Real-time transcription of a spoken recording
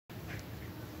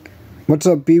What's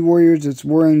up, B-Warriors? It's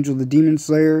War Angel the Demon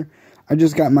Slayer. I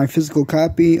just got my physical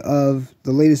copy of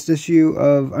the latest issue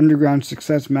of Underground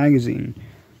Success magazine.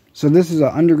 So this is an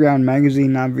underground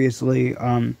magazine, obviously,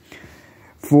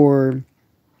 for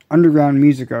underground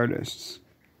music artists.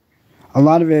 A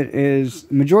lot of it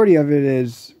is, majority of it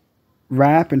is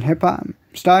rap and hip-hop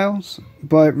styles,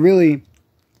 but really,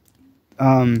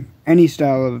 any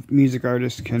style of music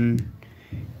artist can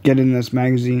get in this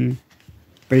magazine,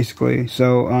 basically.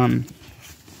 So,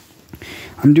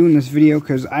 I'm doing this video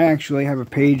because I actually have a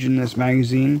page in this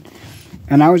magazine,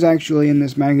 and I was actually in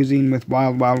this magazine with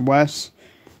Wild Wild West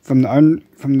from the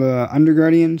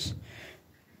Underguardians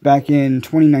back in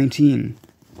 2019.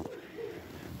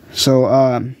 So,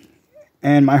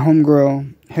 and my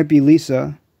homegirl, Hippie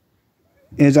Lisa,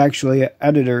 is actually an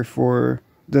editor for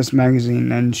this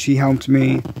magazine, and she helped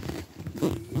me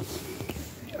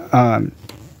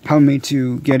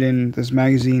to get in this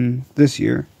magazine this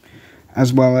year,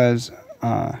 as well as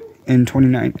in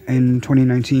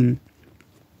 2019.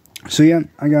 So yeah,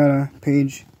 I got a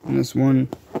page in this one.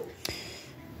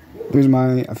 There's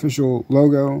my official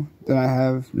logo that I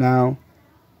have now.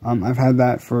 I've had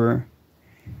that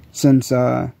since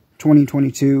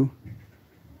 2022.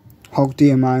 Hulk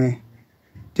DMI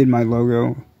did my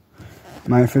logo,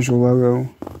 my official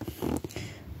logo.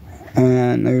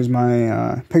 And there's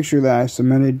my picture that I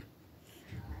submitted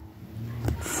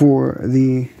for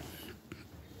the...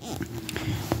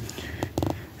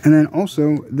 And then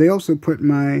also, they also put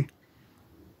my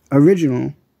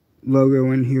original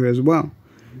logo in here as well.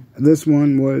 This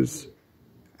one was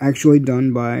actually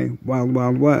done by Wild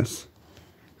Wild West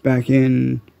back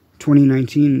in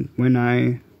 2019 when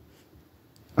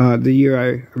the year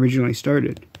I originally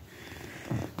started.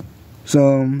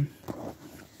 So,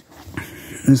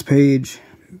 this page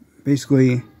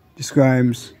basically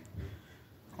describes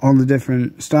all the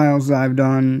different styles that I've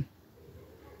done.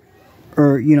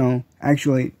 Or, you know,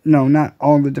 actually, no, not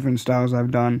all the different styles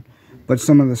I've done, but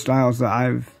some of the styles that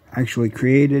I've actually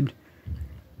created.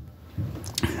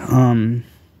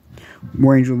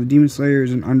 War Angel the Demon Slayer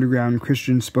is an underground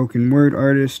Christian spoken word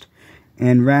artist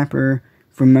and rapper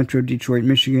from Metro Detroit,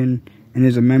 Michigan, and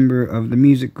is a member of the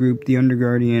music group The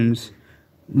Underguardians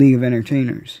League of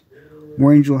Entertainers.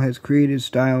 War Angel has created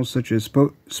styles such as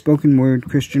spoken word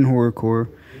Christian horrorcore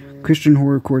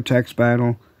text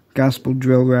battle, gospel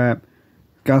drill rap,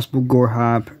 gospel gore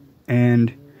hop,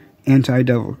 and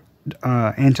anti-devil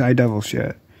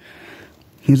shit.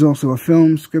 He's also a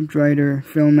film scriptwriter,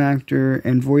 film actor,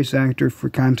 and voice actor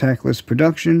for Contactless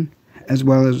Production, as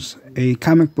well as a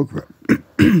comic book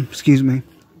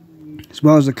as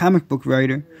well as a comic book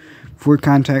writer for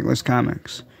Contactless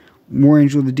Comics. War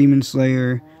Angel the Demon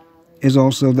Slayer is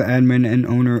also the admin and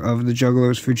owner of the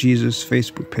Juggalos for Jesus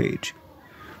Facebook page.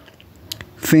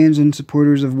 Fans and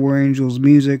supporters of War Angel's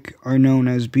music are known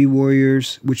as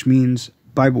B-Warriors, which means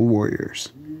Bible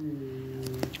Warriors.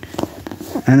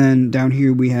 And then down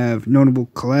here we have notable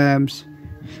collabs.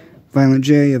 Violent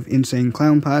J of Insane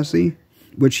Clown Posse,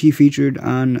 which he featured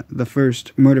on the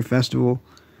first Murder Festival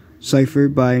cipher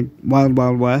by Wild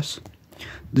Wild West.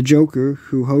 The Joker,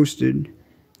 who hosted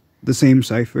the same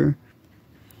cipher.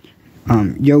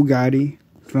 Yo Gotti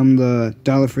from the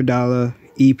Dollar for Dollar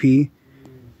EP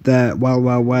that Wild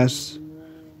Wild West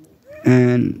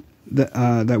and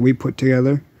that we put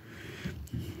together.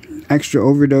 Extra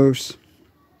Overdose.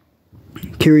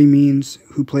 Carrie Means,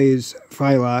 who plays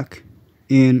Frylock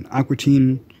in Aqua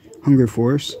Teen Hunger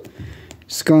Force.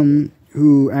 Scum,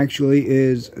 who actually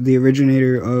is the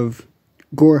originator of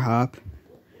Gore Hop.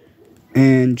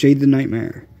 And Jade the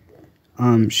Nightmare.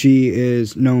 She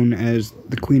is known as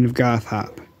the Queen of Goth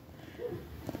Hop.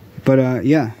 But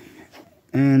yeah.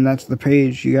 And that's the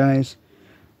page, you guys.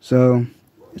 So,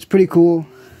 it's pretty cool.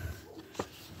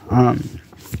 You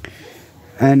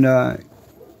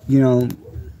know,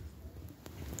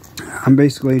 I'm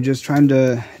basically just trying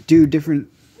to do different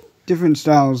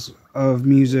styles of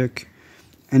music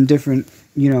and different,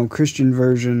 you know, Christian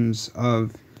versions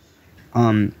of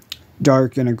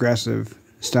dark and aggressive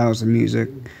styles of music.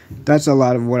 That's a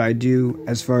lot of what I do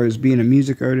as far as being a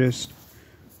music artist.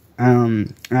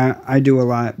 I do a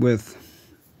lot with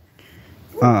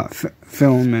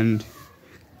film and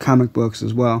comic books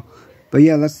as well. But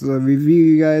yeah, that's the review,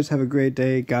 you guys. Have a great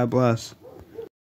day. God bless.